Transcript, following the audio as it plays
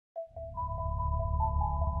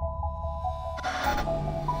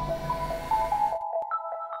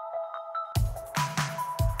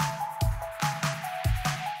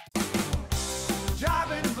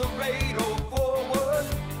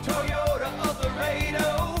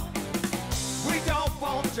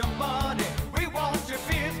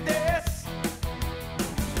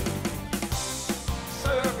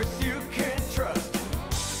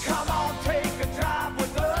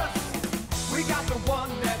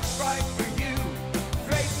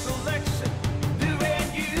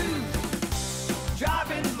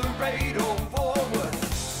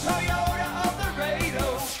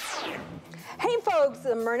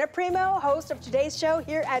Myrna Primo, host of today's show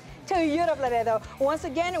here at Toyota of Laredo. Once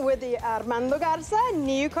again with the Armando Garza,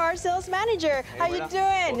 new car sales manager. Hey, how Myrna. you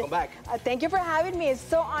doing? Welcome back. Thank you for having me. It's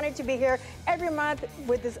so honored to be here every month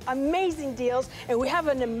with these amazing deals. And we have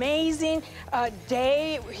an amazing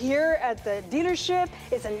day here at the dealership.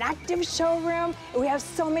 It's an active showroom. And we have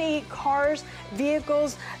so many cars,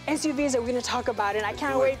 vehicles, SUVs that we're going to talk about. And I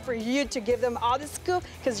can't wait for you to give them all the scoop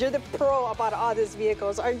because you're the pro about all these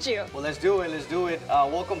vehicles, aren't you? Well, let's do it. Let's do it.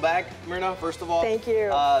 Welcome back, Myrna, first of all. Thank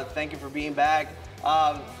you. Thank you for being back.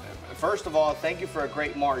 First of all, thank you for a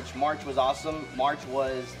great March. March was awesome. March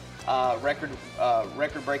was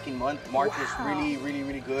record-breaking month. March was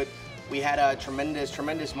really good. We had a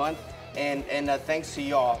tremendous month, and thanks to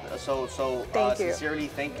y'all. So sincerely,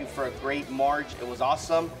 thank you for a great March. It was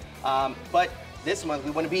awesome. But this month we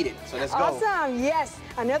want to beat it, so let's go. Awesome, yes.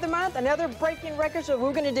 Another month, another breaking record, so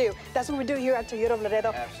we're gonna do. That's what we do here at Toyota of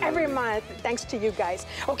Laredo every month, thanks to you guys.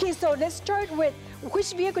 Okay, so let's start with,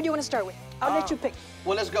 which vehicle do you want to start with? I'll let you pick.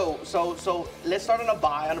 Well, let's go. So let's start on a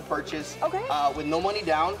buy, on a purchase. Okay. With no money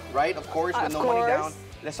down, right? Of course, with no money down.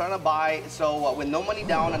 Let's start on a buy. So with no money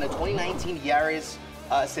down on a 2019 Yaris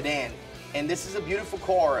sedan. And this is a beautiful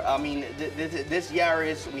car. I mean, this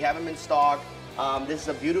Yaris, we have them in stock. This is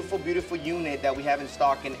a beautiful unit that we have in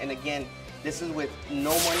stock. And again, this is with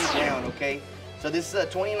no money down, okay? So this is a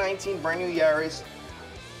 2019 brand new Yaris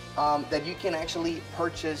that you can actually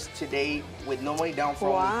purchase today with no money down for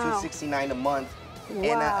only $269 a month.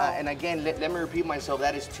 And again, let me repeat myself,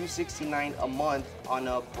 that is $269 a month on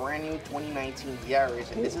a brand new 2019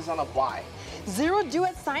 Yaris, and this is on a buy. Zero due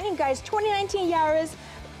at signing, guys. 2019 Yaris.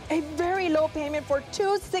 A very low payment for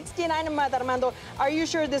 $269 a month, Armando. Are you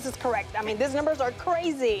sure this is correct? I mean, these numbers are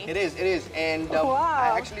crazy. It is. And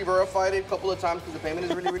I actually verified it a couple of times because the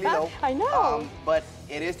payment is really low. I know. But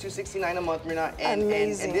it is $269 a month, Myrna. And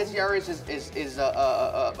this Yaris is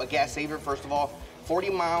a gas saver, first of all. 40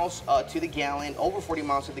 miles to the gallon, over 40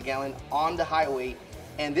 miles to the gallon on the highway.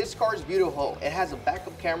 And this car is beautiful. It has a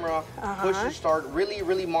backup camera, push to start,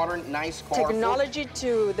 really modern, nice car. Technology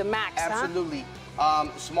to the max, Absolutely.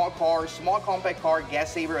 Small car, small compact car,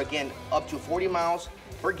 gas saver, again, up to 40 miles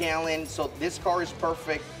per gallon. So this car is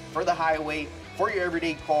perfect for the highway, for your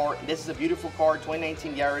everyday car. This is a beautiful car,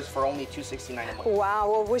 2019 Yaris for only $269 a month.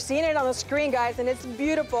 Wow, well, we're seeing it on the screen, guys, and it's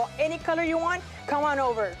beautiful. Any color you want, come on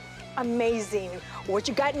over. Amazing. What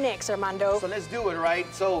you got next, Armando? So let's do it, right?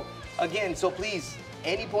 So again, please,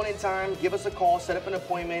 any point in time, give us a call, set up an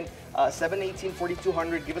appointment,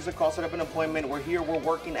 718-4200, give us a call, set up an appointment. We're here, we're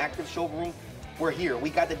working, active showroom. We're here. We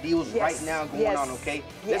got the deals right now going on, okay?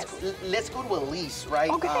 Let's go to a lease, right?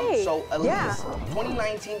 Okay. So a lease,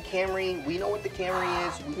 2019 Camry, we know what the Camry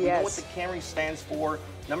is. We know what the Camry stands for.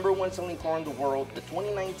 #1 selling car in the world. The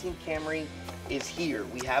 2019 Camry is here.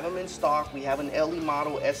 We have them in stock. We have an LE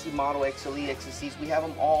model, SE model, XLE, XCs. We have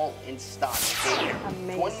them all in stock, okay?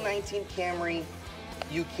 Amazing. 2019 Camry.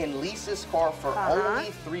 You can lease this car for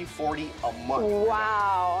only $340 a month.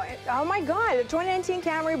 Wow. Oh my God, the 2019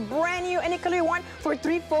 Camry, brand new, any color you want, for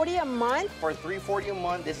 $340 a month? For $340 a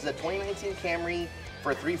month. This is a 2019 Camry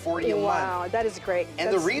for $340 a month. Wow, that is great.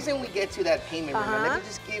 And the reason we get to that payment, let me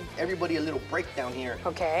just give everybody a little breakdown here.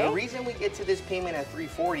 Okay. The reason we get to this payment at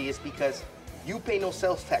 $340 is because you pay no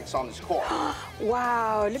sales tax on this car.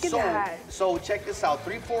 Wow, look at that. So check this out,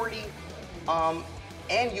 $340,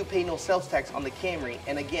 and you pay no sales tax on the Camry.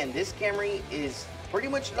 And again, this Camry is pretty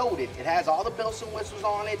much loaded. It has all the bells and whistles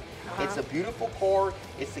on it. It's a beautiful car.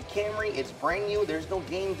 It's the Camry. It's brand new. There's no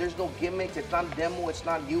games. There's no gimmicks. It's not demo. It's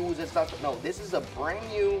not used. It's not. No, this is a brand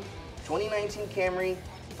new 2019 Camry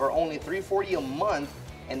for only $340 a month,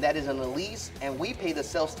 and that is on a lease, and we pay the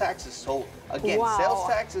sales taxes. So again, sales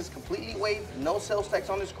tax is completely waived. No sales tax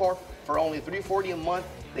on this car for only $340 a month.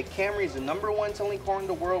 The Camry is the #1 selling car in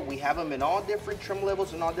the world. We have them in all different trim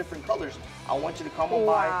levels and all different colors. I want you to come on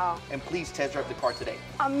by and please test drive the car today.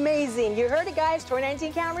 Amazing. You heard it, guys.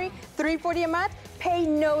 2019 Camry, $340 a month, pay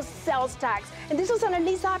no sales tax. And this was on a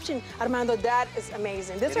lease option. Armando, that is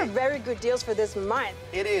amazing. These are very good deals for this month.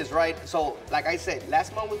 It is, right? So, like I said,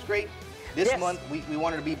 last month was great. This month, we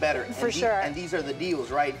wanted to be better. For sure. And these are the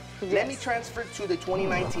deals, right? Let me transfer to the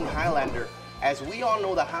 2019 Highlander. As we all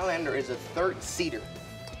know, the Highlander is a third-seater.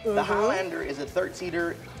 The Highlander is a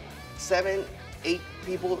third-seater, 7, 8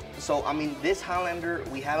 people. So, I mean, this Highlander,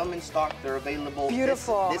 we have them in stock. They're available.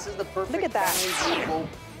 Beautiful. This is the perfect family vehicle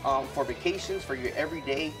for vacations, for your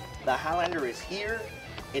everyday. The Highlander is here.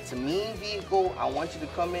 It's a mean vehicle. I want you to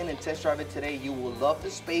come in and test drive it today. You will love the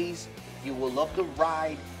space. You will love the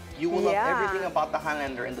ride. You will love everything about the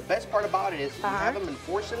Highlander. And the best part about it is we have them in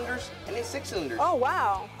 4 cylinders and in 6 cylinders. Oh,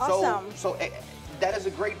 wow. Awesome. So that is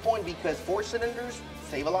a great point because 4 cylinders,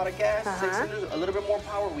 save a lot of gas, 6 cylinders, a little bit more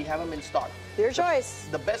power, we have them in stock. Your choice.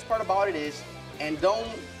 The best part about it is, and don't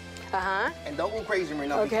go crazy,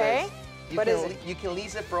 Marina, because you can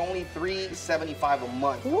lease it for only $375 a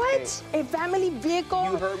month. What? Okay. A family vehicle?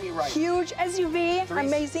 You heard me right. Huge SUV,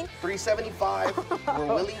 amazing. $375. We're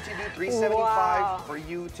willing to do $375 for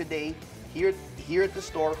you today here at the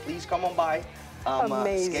store. Please come on by.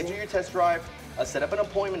 Schedule your test drive. Set up an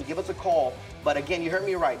appointment. Give us a call. But again, you heard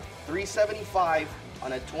me right. $375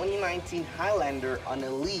 on a 2019 Highlander on a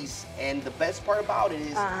lease, and the best part about it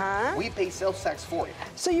is we pay sales tax for it.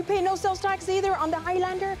 So you pay no sales tax either on the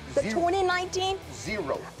Highlander, the 2019?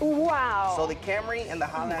 Zero. Wow. So the Camry and the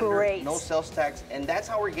Highlander, no sales tax, and that's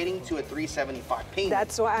how we're getting to a $375 payment.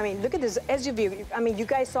 That's why, I mean, look at this SUV. I mean, you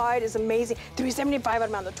guys saw it, it's amazing.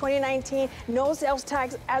 $375 on the 2019, no sales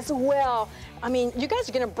tax as well. I mean, you guys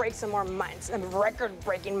are gonna break some more months, and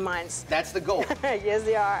record-breaking months. That's the goal. Yes,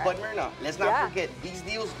 they are. But Myrna, let's not forget, these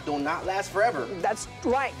deals do not last forever. That's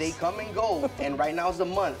right. They come and go, and right now is the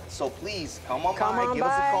month. So please, come on by, give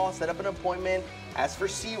us a call, set up an appointment, ask for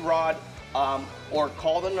C-Rod, or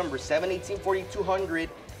call the number 718-4200,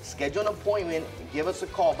 schedule an appointment, give us a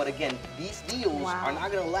call. But again, these deals are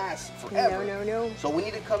not gonna last forever. No. So we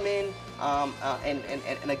need to come in,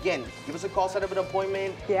 and again, give us a call, set up an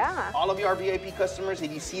appointment. Yeah. All of you are VIP customers.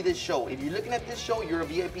 If you see this show, if you're looking at this show, you're a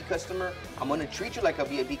VIP customer. I'm gonna treat you like a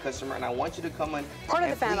VIP customer, and I want you to come in. Part of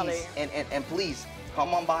the family. And please,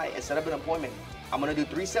 come on by and set up an appointment. I'm gonna do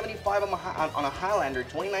 $375 on a Highlander,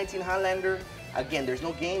 2019 Highlander. Again, there's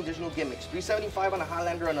no games, there's no gimmicks. $375 on a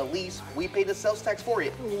Highlander on a lease. We pay the sales tax for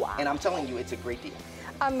it. Wow. And I'm telling you, it's a great deal.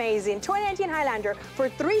 Amazing. 2019 Highlander for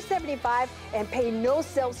 $375 and pay no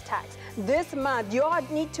sales tax. This month, you all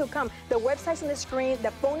need to come. The website's on the screen,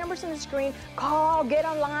 the phone number's on the screen. Call, get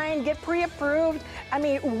online, get pre-approved. I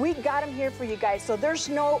mean, we got them here for you guys, so there's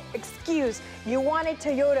no excuse. You want a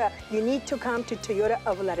Toyota, you need to come to Toyota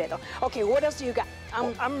of Laredo. Okay, what else do you got?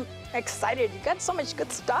 I'm excited. You got so much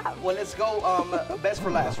good stuff. Well, let's go best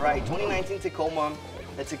for last, right? 2019 Tacoma.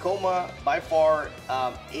 The Tacoma, by far,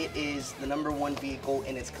 it is the #1 vehicle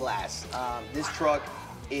in its class. This truck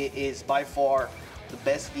is by far the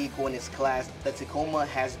best vehicle in its class. The Tacoma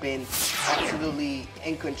has been absolutely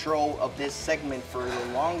in control of this segment for the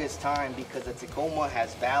longest time because the Tacoma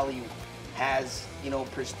has value, has,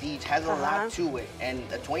 prestige, has a lot to it. And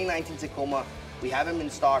the 2019 Tacoma, we have them in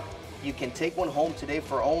stock. You can take one home today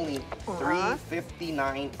for only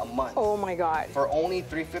 $359 a month. Oh my God. For only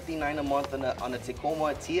 $359 a month on a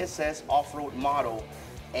Tacoma TSS off-road model.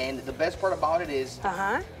 And the best part about it is,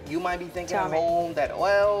 you might be thinking at home that,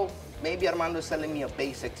 well, maybe Armando's selling me a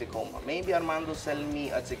basic Tacoma. Maybe Armando's selling me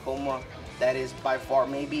a Tacoma that is by far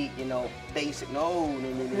maybe, basic. No.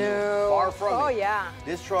 Far from it. Oh yeah.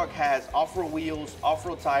 This truck has off-road wheels,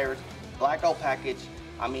 off-road tires, blackout package.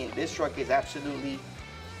 I mean, this truck is absolutely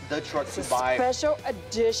the truck to buy. Special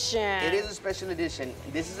edition. It is a special edition.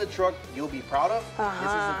 This is a truck you'll be proud of. This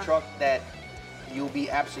is a truck that you'll be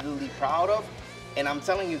absolutely proud of. And I'm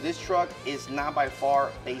telling you, this truck is not by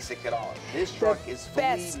far basic at all. This truck is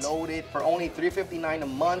fully loaded for only $359 a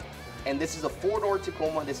month. And this is a 4-door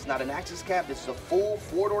Tacoma. This is not an access cab. This is a full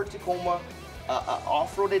 4-door Tacoma.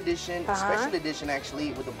 Off-road edition, special edition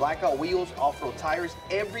actually, with the blackout wheels, off-road tires,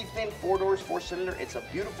 everything 4 doors, 4-cylinder. It's a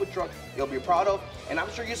beautiful truck you'll be proud of, and I'm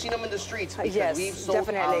sure you've seen them in the streets because we've sold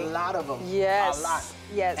a lot of them. Yes, a lot.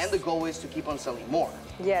 Yes. And the goal is to keep on selling more.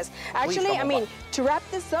 Yes. Actually, I mean, to wrap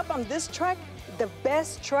this up on this truck, the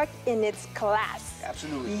best truck in its class.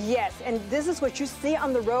 Absolutely. Yes, and this is what you see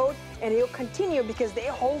on the road, and it'll continue because they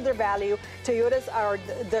hold their value. Toyotas are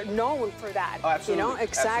known for that. Oh, absolutely.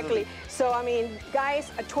 Exactly. Absolutely. So, I mean,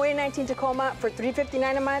 guys, a 2019 Tacoma for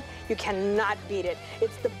 $359 a month, you cannot beat it.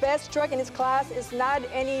 It's the best truck in its class. It's not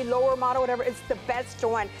any lower model, whatever. It's the best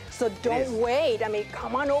one. So don't wait. I mean,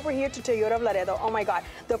 come on over here to Toyota of Laredo. Oh my God.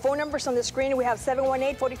 The phone number's on the screen. We have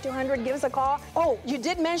 718-4200. Give us a call. Oh, you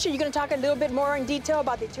did mention you're going to talk a little bit more in detail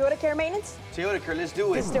about the Toyota Care Maintenance? Toyota Care, let's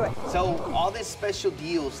do it. Let's do it. So all these special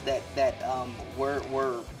deals that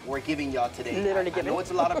we're giving y'all today. Literally I know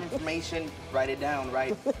it's a lot of information. Write it down,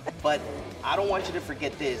 right? But I don't want you to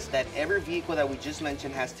forget this, that every vehicle that we just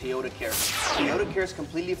mentioned has Toyota Care. Toyota Care is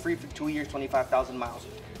completely free for 2 years, 25,000 miles.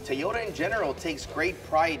 Toyota in general takes great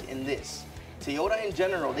pride in this. Toyota in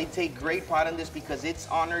general, they take great pride in this because it's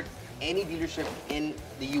honored any dealership in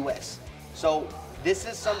the US. So this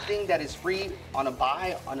is something that is free on a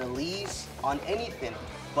buy, on a lease, on anything.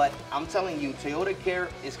 But I'm telling you, Toyota Care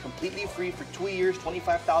is completely free for 2 years,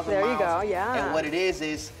 25,000 miles. There you go, yeah. And what it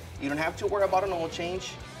is you don't have to worry about an oil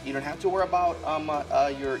change. You don't have to worry about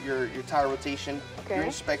your tire rotation, your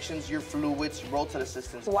inspections, your fluids, roadside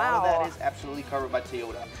assistance. Wow. All of that is absolutely covered by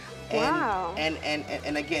Toyota. And, wow.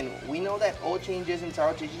 And again, we know that oil changes and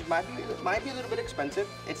tire changes might be a little bit expensive.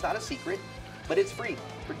 It's not a secret, but it's free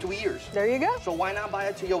for 2 years. There you go. So why not buy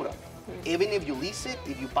a Toyota? Even if you lease it,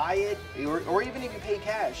 if you buy it, or even if you pay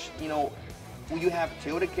cash, you know, you have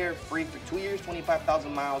Toyota Care free for 2 years,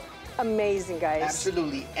 25,000 miles. Amazing, guys.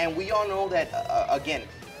 Absolutely. And we all know that, again,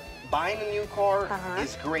 buying a new car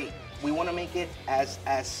is great. We want to make it as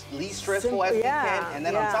least stressful as we can. And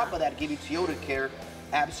then on top of that, give you Toyota Care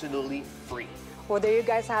absolutely free. Well, there you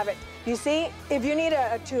guys have it. You see, if you need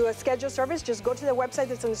to schedule service, just go to the website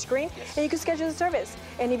that's on the screen, and you can schedule the service.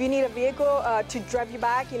 And if you need a vehicle to drive you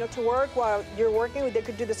back, you know, to work while you're working, they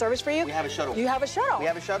could do the service for you. We have a shuttle. You have a shuttle. We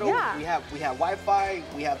have a shuttle. Yeah. We have Wi-Fi.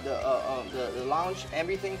 We have the lounge,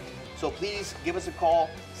 everything. So please give us a call,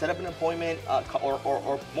 set up an appointment,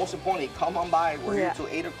 or most importantly, come on by. We're here till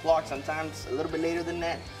 8 o'clock, sometimes a little bit later than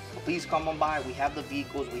that. But please come on by. We have the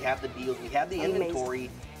vehicles, we have the deals, we have the inventory.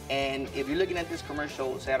 And if you're looking at this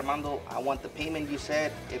commercial, say, Armando, I want the payment you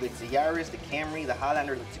said. If it's the Yaris, the Camry, the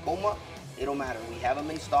Highlander, the Tacoma, it don't matter. We have them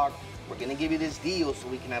in stock. We're gonna give you this deal so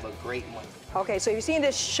we can have a great month. Okay, so you've seen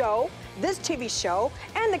this show, this TV show,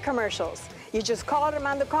 and the commercials. You just call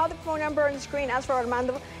Armando, call the phone number on the screen, ask for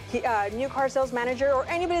Armando, new car sales manager, or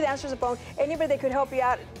anybody that answers the phone, anybody that could help you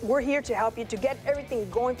out. We're here to help you, to get everything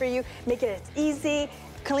going for you, make it as easy,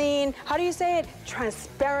 clean, how do you say it?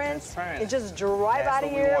 Transparent. And just drive out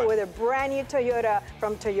of here with a brand new Toyota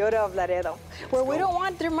from Toyota of Laredo. Well, we don't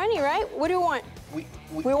want their money, right? What do you want? We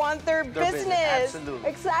want their business. Absolutely.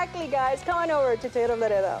 Exactly, guys. Come on over to Toyota of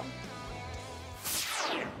Laredo.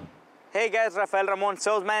 Hey guys, Rafael Ramon,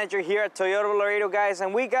 sales manager here at Toyota of Laredo, guys,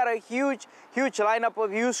 and we got a huge lineup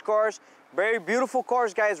of used cars, very beautiful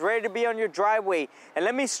cars, guys, ready to be on your driveway. And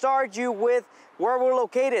let me start you with where we're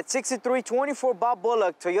located, 6324 Bob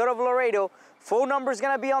Bullock, Toyota of Laredo. Phone number is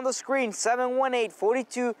gonna be on the screen,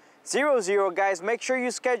 718-4200, guys. Make sure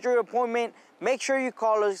you schedule your appointment, make sure you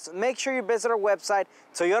call us, make sure you visit our website,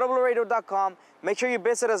 toyotaoflaredo.com. Make sure you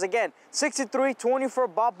visit us again, 6324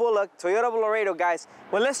 Bob Bullock, Toyota of Laredo, guys.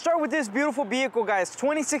 Well, let's start with this beautiful vehicle, guys.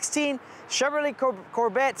 2016 Chevrolet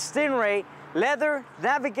Corvette Stingray, leather,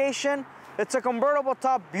 navigation. It's a convertible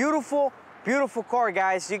top, beautiful, beautiful car,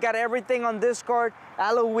 guys. You got everything on this car,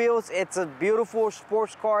 alloy wheels. It's a beautiful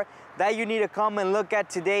sports car that you need to come and look at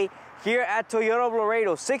today here at Toyota of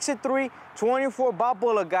Laredo, 6324 Bob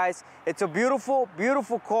Bullock, guys. It's a beautiful,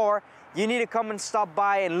 beautiful car. You need to come and stop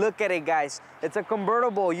by and look at it, guys. It's a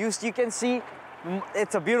convertible. You can see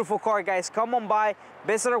it's a beautiful car, guys. Come on by,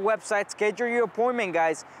 visit our website, schedule your appointment,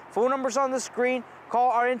 guys. Phone number's on the screen.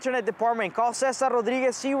 Call our internet department. Call Cesar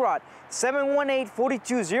Rodriguez C-Rod,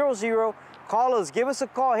 718-4200. Call us, give us a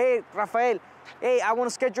call. Hey, Rafael, hey, I want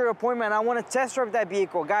to schedule your appointment. I want to test drive that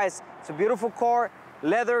vehicle. Guys, it's a beautiful car,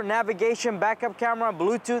 leather, navigation, backup camera,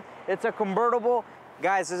 Bluetooth. It's a convertible.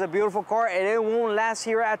 Guys, it's a beautiful car, and it won't last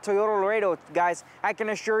here at Toyota Laredo, guys. I can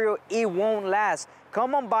assure you it won't last.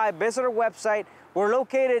 Come on by, visit our website. We're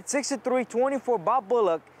located 6324 Bob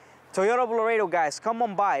Bullock, Toyota of Laredo, guys. Come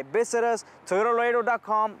on by, visit us,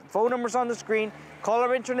 toyotalaredo.com. Phone number's on the screen. Call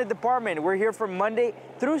our internet department. We're here from Monday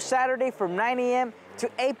through Saturday from 9 a.m. to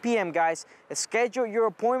 8 p.m., guys. Schedule your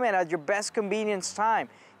appointment at your best convenience time.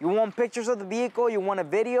 You want pictures of the vehicle, you want a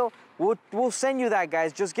video, we'll send you that,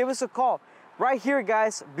 guys. Just give us a call. Right here,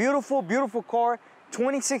 guys, beautiful, beautiful car,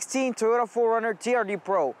 2016 Toyota 4Runner TRD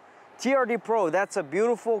Pro. TRD Pro, that's a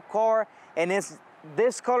beautiful car, and it's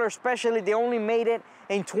this color especially, they only made it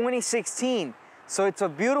in 2016. So it's a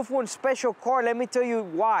beautiful and special car. Let me tell you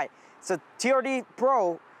why. It's a TRD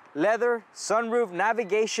Pro, leather, sunroof,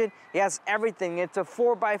 navigation. It has everything. It's a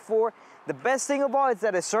 4x4. The best thing about it is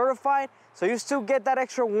that it's certified, so you still get that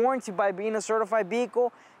extra warranty by being a certified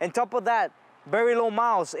vehicle. On top of that, very low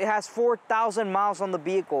miles. It has 4,000 miles on the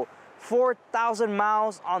vehicle. 4,000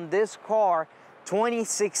 miles on this car,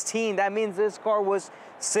 2016. That means this car was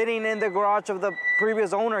sitting in the garage of the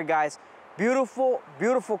previous owner, guys. Beautiful,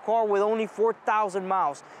 beautiful car with only 4,000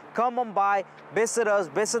 miles. Come on by, visit us,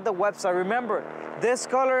 visit the website. Remember, this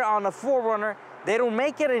color on the 4Runner, they don't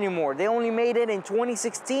make it anymore. They only made it in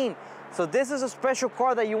 2016. So this is a special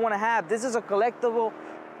car that you want to have. This is a collectible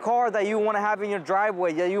car that you want to have in your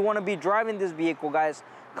driveway, that you want to be driving this vehicle, guys.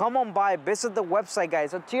 Come on by, visit the website,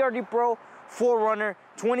 guys. A TRD Pro 4Runner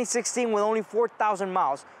 2016 with only 4,000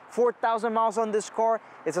 miles. 4,000 miles on this car.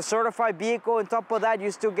 It's a certified vehicle. On top of that, you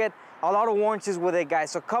still get a lot of warranties with it,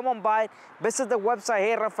 guys. So come on by, visit the website.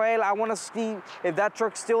 Hey, Rafael, I want to see if that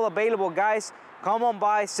truck's still available, guys. Come on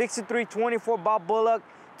by, 6324 Bob Bullock,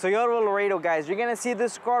 Toyota of Laredo, guys. You're gonna see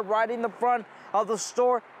this car right in the front of the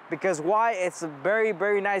store because why? It's a very,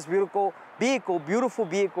 very nice, beautiful vehicle,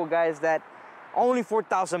 guys, that only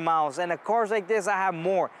 4,000 miles. And the cars like this, I have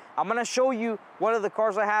more. I'm gonna show you what are the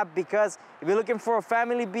cars I have because if you're looking for a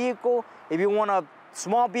family vehicle, if you want a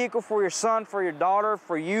small vehicle for your son, for your daughter,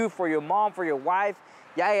 for you, for your mom, for your wife,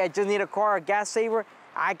 yeah, I just need a car, a gas saver,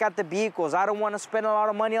 I got the vehicles. I don't want to spend a lot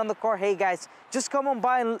of money on the car. Hey guys, just come on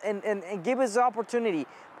by and give us the opportunity.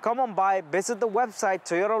 Come on by, visit the website,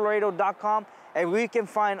 toyotalaredo.com, and we can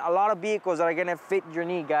find a lot of vehicles that are gonna fit your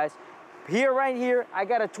need, guys. Here, right here, I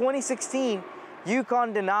got a 2016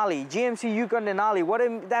 Yukon Denali, GMC Yukon Denali. What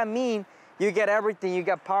does that mean? You get everything. You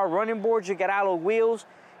got power running boards, you got alloy wheels,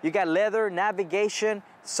 you got leather, navigation,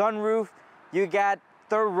 sunroof, you got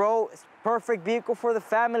third row. It's perfect vehicle for the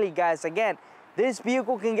family, guys. Again, this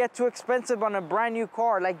vehicle can get too expensive on a brand new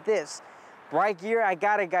car like this. Right here, I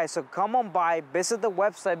got it, guys. So come on by, visit the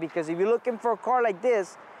website, because if you're looking for a car like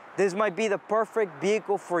this might be the perfect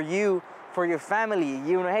vehicle for you, for your family.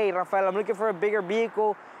 You know, hey, Rafael, I'm looking for a bigger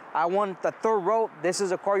vehicle. I want the third row. This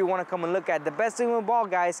is a car you want to come and look at. The best thing with all,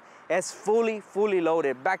 guys, is fully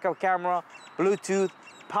loaded. Backup camera, Bluetooth,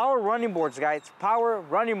 power running boards, guys. Power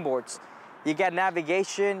running boards. You got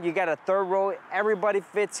navigation, you got a third row. Everybody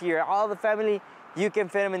fits here. All the family, you can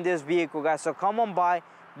fit them in this vehicle, guys. So come on by,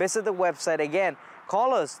 visit the website. Again,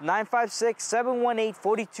 call us,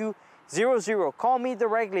 956-718-4200. Call me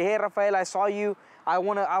directly. Hey, Rafael, I saw you. I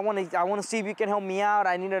wanna see if you can help me out.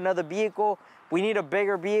 I need another vehicle. We need a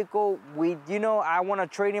bigger vehicle. I wanna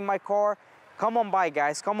trade in my car. Come on by,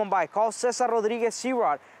 guys. Come on by. Call Cesar Rodriguez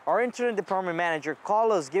C-Rod, our internet department manager.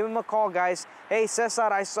 Call us. Give him a call, guys. Hey,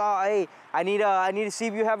 Cesar, I need to see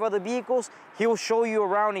if you have other vehicles. He'll show you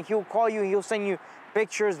around and he'll call you and he'll send you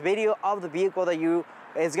pictures, video of the vehicle that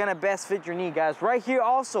is gonna best fit your need, guys. Right here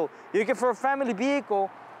also, you're looking for a family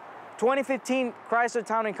vehicle, 2015 Chrysler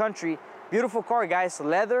Town & Country. Beautiful car, guys.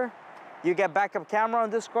 Leather. You got backup camera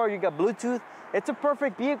on this car. You got Bluetooth. It's a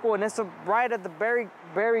perfect vehicle, and it's right at the very,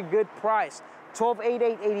 very good price.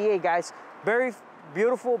 $12,888, guys. Very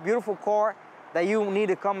beautiful car that you need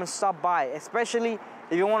to come and stop by, especially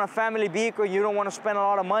if you want a family vehicle, you don't want to spend a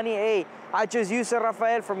lot of money. Hey, I just use it,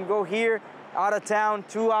 Rafael, from go here, out of town,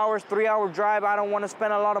 2 hours, 3 hour drive. I don't want to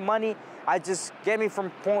spend a lot of money. I just get me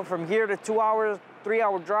from here to 2 hours, 3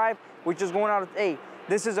 hour drive, which is going out of, hey,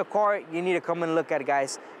 this is a car you need to come and look at,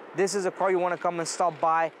 guys. This is a car you want to come and stop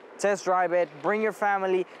by, test drive it, bring your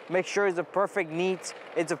family, make sure it's a perfect needs.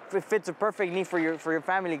 It fits a perfect need for your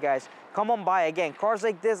family, guys. Come on by. Again, cars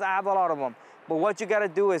like this, I have a lot of them. But what you gotta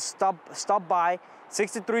do is stop by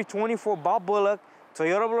 6324 Bob Bullock,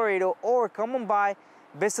 Toyota of Laredo, or come on by,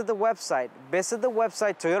 visit the website,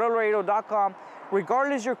 toyotalaredo.com.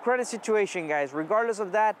 Regardless of your credit situation, guys, regardless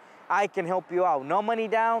of that, I can help you out. No money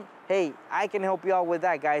down, hey, I can help you out with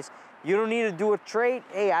that, guys. You don't need to do a trade.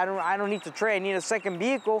 Hey, I don't need to trade. I need a second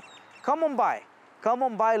vehicle. Come on by. Come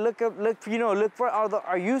on by. Look for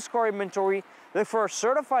our used car inventory. Look for our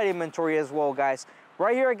certified inventory as well, guys.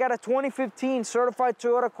 Right here, I got a 2015 certified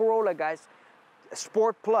Toyota Corolla, guys.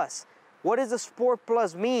 Sport Plus. What does a Sport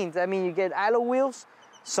Plus mean? I mean, you get alloy wheels,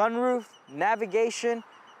 sunroof, navigation,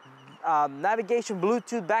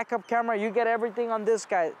 Bluetooth, backup camera. You get everything on this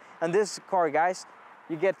car, guys.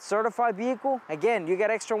 You get certified vehicle. Again, you get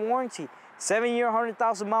extra warranty. 7-year,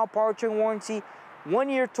 100,000 mile powertrain warranty. 1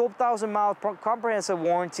 year, 12,000 mile comprehensive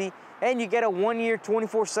warranty. And you get a 1 year,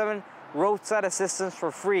 24/7 roadside assistance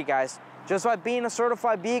for free, guys. Just by being a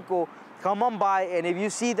certified vehicle, come on by, and if you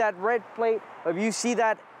see that red plate, if you see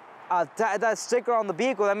that that sticker on the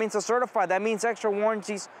vehicle, that means it's certified. That means extra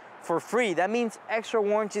warranties for free. That means extra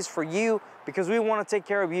warranties for you, because we want to take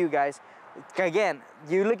care of you, guys. Again,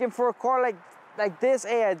 you're looking for a car like this.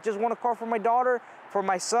 Hey, I just want a car for my daughter, for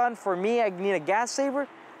my son, for me, I need a gas saver.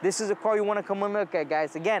 This is a car you want to come and look at,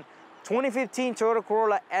 guys. Again, 2015 Toyota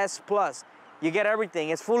Corolla S Plus. You get everything.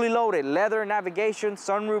 It's fully loaded. Leather, navigation,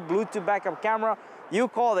 sunroof, Bluetooth, backup camera. You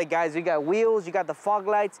call it, guys. You got wheels, you got the fog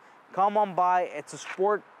lights. Come on by. It's a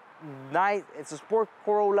sport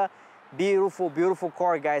Corolla. Beautiful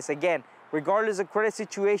car, guys. Again, regardless of credit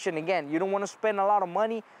situation, again, you don't want to spend a lot of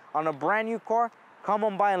money on a brand new car. Come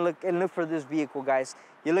on by and look for this vehicle, guys.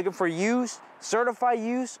 You're looking for used, certified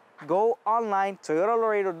used, go online,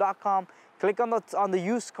 toyotalaredo.com. Click on the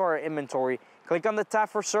used car inventory. Click on the tab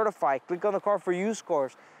for certified. Click on the car for used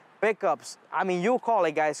cars, pickups. I mean, you'll call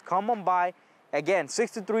it, guys. Come on by. Again,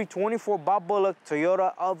 6324 Bob Bullock,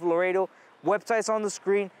 Toyota of Laredo. Website's on the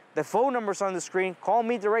screen. The phone number's on the screen. Call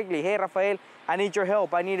me directly. Hey, Rafael, I need your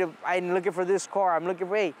help. I'm looking for this car.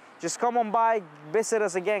 Hey, just come on by. Visit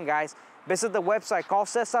us again, guys. Visit the website. Call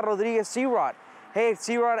Cesar Rodriguez C-Rod. hey,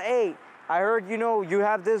 C-Rod, hey, I heard, you know, you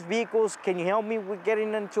have these vehicles. Can you help me with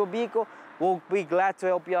getting into a vehicle? We'll be glad to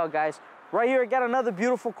help you out, guys. Right here, I got another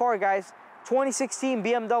beautiful car, guys. 2016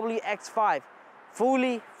 BMW X5.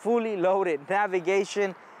 Fully loaded.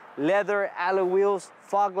 Navigation, leather, alloy wheels,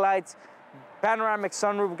 fog lights, panoramic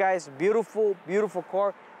sunroof, guys. Beautiful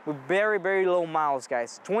car with very low miles,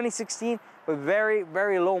 guys. 2016 with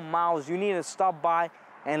very low miles. You need to stop by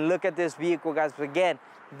and look at this vehicle, guys. But again,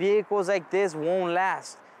 vehicles like this won't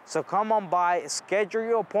last. So come on by, schedule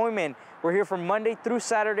your appointment. We're here from Monday through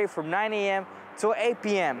Saturday from 9 a.m. to 8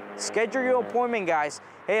 p.m. Schedule your appointment, guys.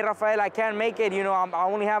 Hey, Rafael, I can't make it. You know, I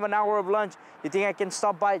only have an hour of lunch. You think I can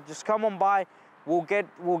stop by? Just come on by. We'll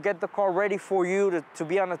get the car ready for you to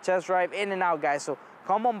be on a test drive, in and out, guys. So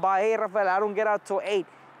come on by. Hey, Rafael, I don't get out till 8.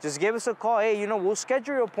 Just give us a call. Hey, you know, we'll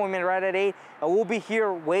schedule your appointment right at 8, and we'll be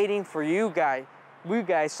here waiting for you guys.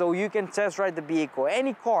 So you can test drive the vehicle.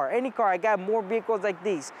 Any car. I got more vehicles like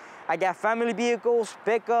these. I got family vehicles,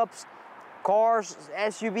 pickups, cars,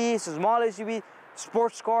 SUVs, small SUVs,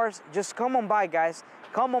 sports cars. Just come on by, guys.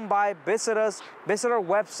 Come on by, visit us, visit our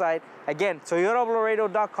website. Again,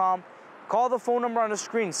 toyotaoflaredo.com. Call the phone number on the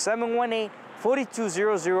screen,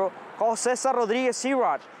 718-4200. Call Cesar Rodriguez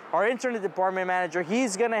C-Rod, our internet department manager.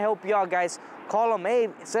 He's gonna help you out, guys. Call him. Hey,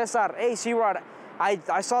 Cesar, hey, C-Rod,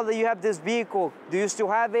 I saw that you have this vehicle. Do you still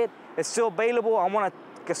have it? It's still available. I want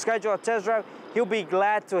to schedule a test drive. He'll be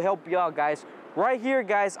glad to help you out, guys. Right here,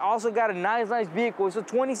 guys, also got a nice vehicle. It's a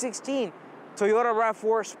 2016 Toyota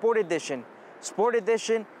RAV4 Sport Edition. Sport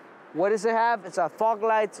Edition, what does it have? It's a fog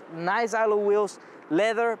lights, nice alloy wheels,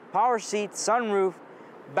 leather, power seat, sunroof,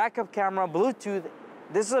 backup camera, Bluetooth.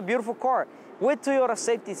 This is a beautiful car with Toyota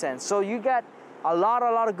Safety Sense. So you got a lot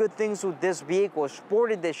of good things with this vehicle.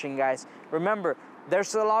 Sport Edition, guys. Remember,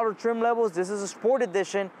 there's a lot of trim levels. This is a Sport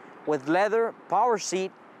Edition with leather, power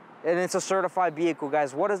seat, and it's a certified vehicle,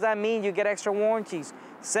 guys. What does that mean? You get extra warranties.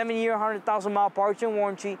 7-year, 100,000-mile powertrain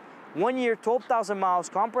warranty, 1 year, 12,000 miles,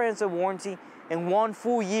 comprehensive warranty, and 1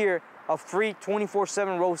 full year of free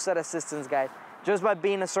 24/7 roadside assistance, guys, just by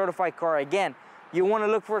being a certified car. Again, you want to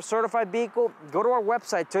look for a certified vehicle, go to our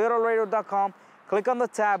website, toyotaoflaredo.com, click on the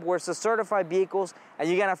tab where it says certified vehicles, and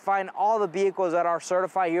you're going to find all the vehicles that are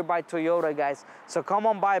certified here by Toyota, guys. So come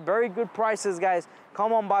on by, very good prices, guys.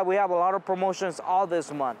 Come on by, we have a lot of promotions all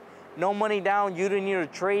this month. No money down, you don't need to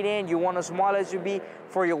trade in. You want a small SUV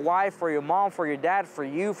for your wife, for your mom, for your dad, for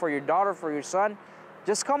you, for your daughter, for your son.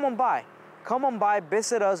 Just come on by. Come on by,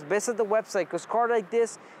 visit us, visit the website, because cars like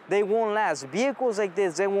this, they won't last. Vehicles like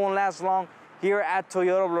this, they won't last long here at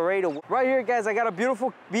Toyota of Laredo. Right here, guys, I got a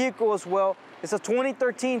beautiful vehicle as well. It's a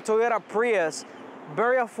 2013 Toyota Prius.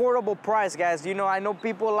 Very affordable price, guys. You know, I know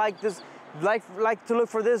people like this, like to look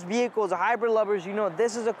for this vehicle. The hybrid lovers, you know,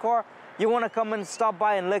 this is a car you want to come and stop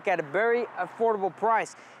by and look at. A very affordable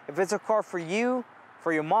price. If it's a car for you,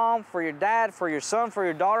 for your mom, for your dad, for your son, for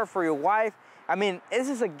your daughter, for your wife, I mean, this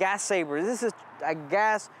is a gas saver. This is a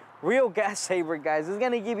real gas saver, guys. It's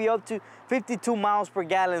gonna give you up to 52 miles per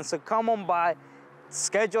gallon. So come on by,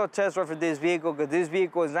 schedule a test drive for this vehicle, because this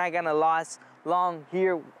vehicle is not gonna last long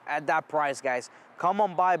here at that price, guys. Come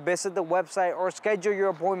on by, visit the website, or schedule your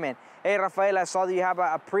appointment. Hey, Rafael, I saw that you have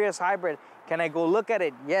a Prius hybrid. Can I go look at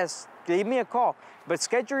it? Yes, give me a call. But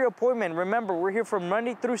schedule your appointment. Remember, we're here from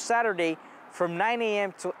Monday through Saturday from 9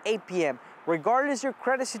 a.m. to 8 p.m. Regardless of your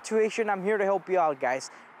credit situation, I'm here to help you out,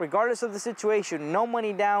 guys. Regardless of the situation, no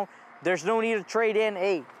money down, there's no need to trade in.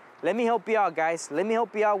 Hey, let me help you out, guys. Let me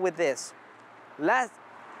help you out with this. Last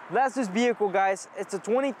this vehicle, guys, it's a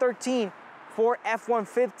 2013 Ford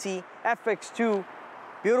F-150 FX2.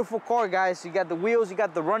 Beautiful car, guys. You got the wheels, you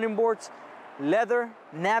got the running boards, leather,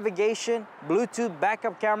 navigation, Bluetooth,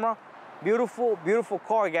 backup camera. Beautiful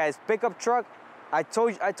car, guys. Pickup truck. I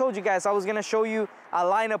told you guys I was gonna show you a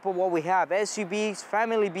lineup of what we have. SUVs,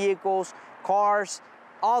 family vehicles, cars,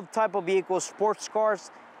 all type of vehicles, sports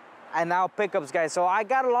cars, and now pickups, guys. So I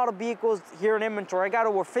got a lot of vehicles here in inventory. I got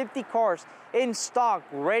over 50 cars in stock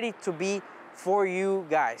ready to be for you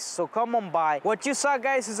guys. So come on by. What you saw,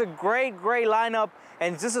 guys, is a great lineup,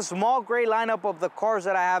 and just a small great lineup of the cars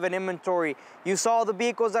that I have in inventory. You saw the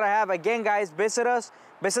vehicles that I have. Again, guys, visit us,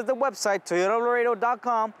 visit the website,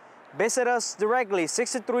 toyotaoflaredo.com. Visit us directly,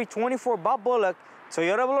 6324 Bob Bullock,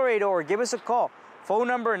 Toyota of Laredo, or give us a call. Phone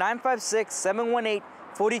number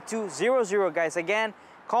 956-718-4200, guys. Again,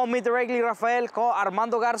 call me directly, Rafael. Call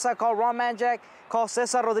Armando Garza. Call Ron Manjack. Call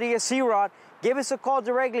Cesar Rodriguez C-Rod. Give us a call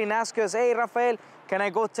directly and ask us, hey, Rafael, can I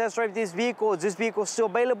go test drive this vehicle? Is this vehicle still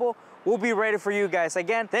available? We'll be ready for you guys.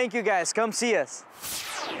 Again, thank you, guys. Come see us.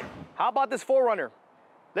 How about this 4Runner?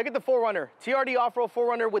 Look at the 4Runner. TRD off-road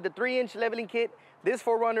 4Runner with the 3-inch leveling kit, This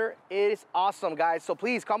 4Runner is awesome, guys. So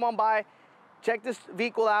please come on by, check this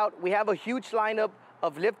vehicle out. We have a huge lineup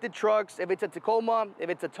of lifted trucks. If it's a Tacoma, if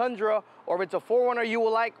it's a Tundra, or if it's a 4Runner you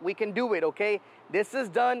will like, we can do it, okay? This is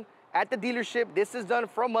done at the dealership. This is done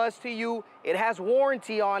from us to you. It has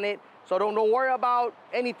warranty on it, so don't worry about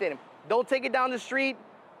anything. Don't take it down the street.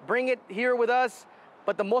 Bring it here with us.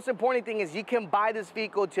 But the most important thing is you can buy this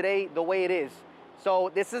vehicle today the way it is.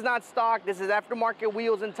 So this is not stock. This is aftermarket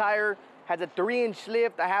wheels and tire. Has a 3-inch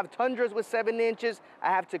lift. I have Tundras with 7 inches. I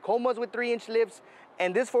have Tacomas with 3-inch lifts.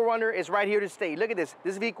 And this 4Runner is right here to stay. Look at this.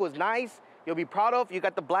 This vehicle is nice. You'll be proud of. You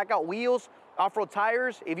got the blackout wheels, off-road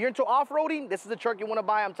tires. If you're into off-roading, this is the truck you want to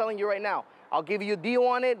buy. I'm telling you right now. I'll give you a deal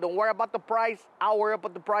on it. Don't worry about the price. I'll worry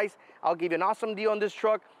about the price. I'll give you an awesome deal on this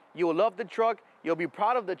truck. You will love the truck. You'll be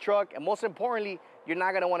proud of the truck. And most importantly, you're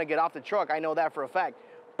not going to want to get off the truck. I know that for a fact.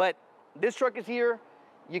 But this truck is here.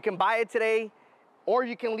 You can buy it today, or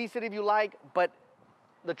you can lease it if you like. But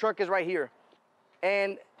the truck is right here.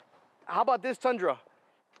 And how about this Tundra?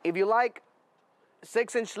 If you like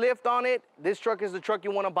 6-inch lift on it, this truck is the truck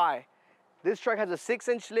you want to buy. This truck has a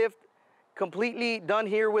 6-inch lift, completely done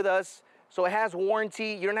here with us. So it has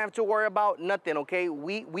warranty. You don't have to worry about nothing, okay?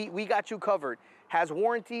 We got you covered. Has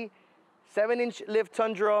warranty, 7-inch lift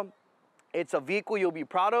Tundra. It's a vehicle you'll be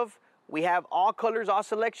proud of. We have all colors, all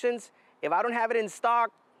selections. If I don't have it in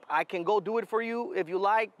stock, I can go do it for you if you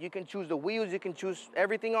like. You can choose the wheels, you can choose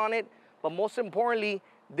everything on it. But most importantly,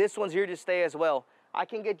 this one's here to stay as well. I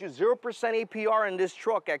can get you 0% APR in this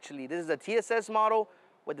truck, actually. This is a TSS model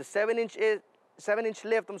with the 7-inch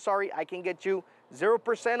lift, I can get you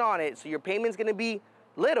 0% on it. So your payment's gonna be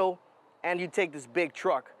little, and you take this big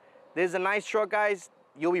truck. This is a nice truck, guys.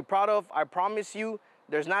 You'll be proud of. I promise you,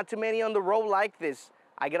 there's not too many on the road like this.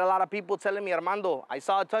 I get a lot of people telling me, Armando, I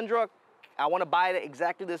saw a Tundra. I want to buy it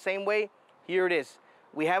exactly the same way. Here it is.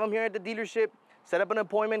 We have them here at the dealership. Set up an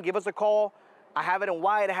appointment. Give us a call. I have it in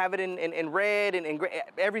white. I have it in red and in gray,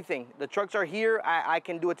 everything. The trucks are here. I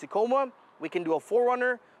can do a Tacoma. We can do a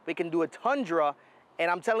 4Runner. We can do a Tundra. And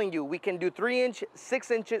I'm telling you, we can do 3-inch,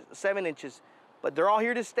 6 inches, 7 inches. But they're all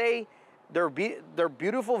here to stay. They're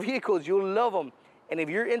beautiful vehicles. You'll love them. And if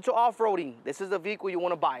you're into off-roading, this is the vehicle you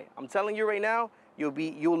want to buy. I'm telling you right now,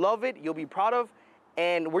 you'll love it. You'll be proud of.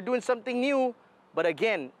 And we're doing something new. But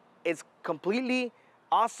again, it's completely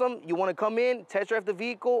awesome. You want to come in, test drive the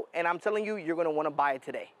vehicle, and I'm telling you, you're going to want to buy it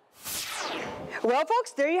today. Well,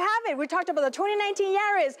 folks, there you have it. We talked about the 2019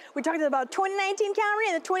 Yaris. We talked about 2019 Camry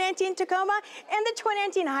and the 2019 Tacoma and the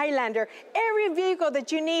 2019 Highlander. Every vehicle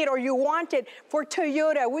that you need or you wanted for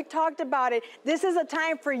Toyota, we talked about it. This is a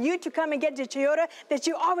time for you to come and get the Toyota that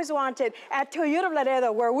you always wanted at Toyota of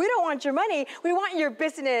Laredo, where we don't want your money, we want your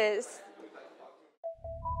business.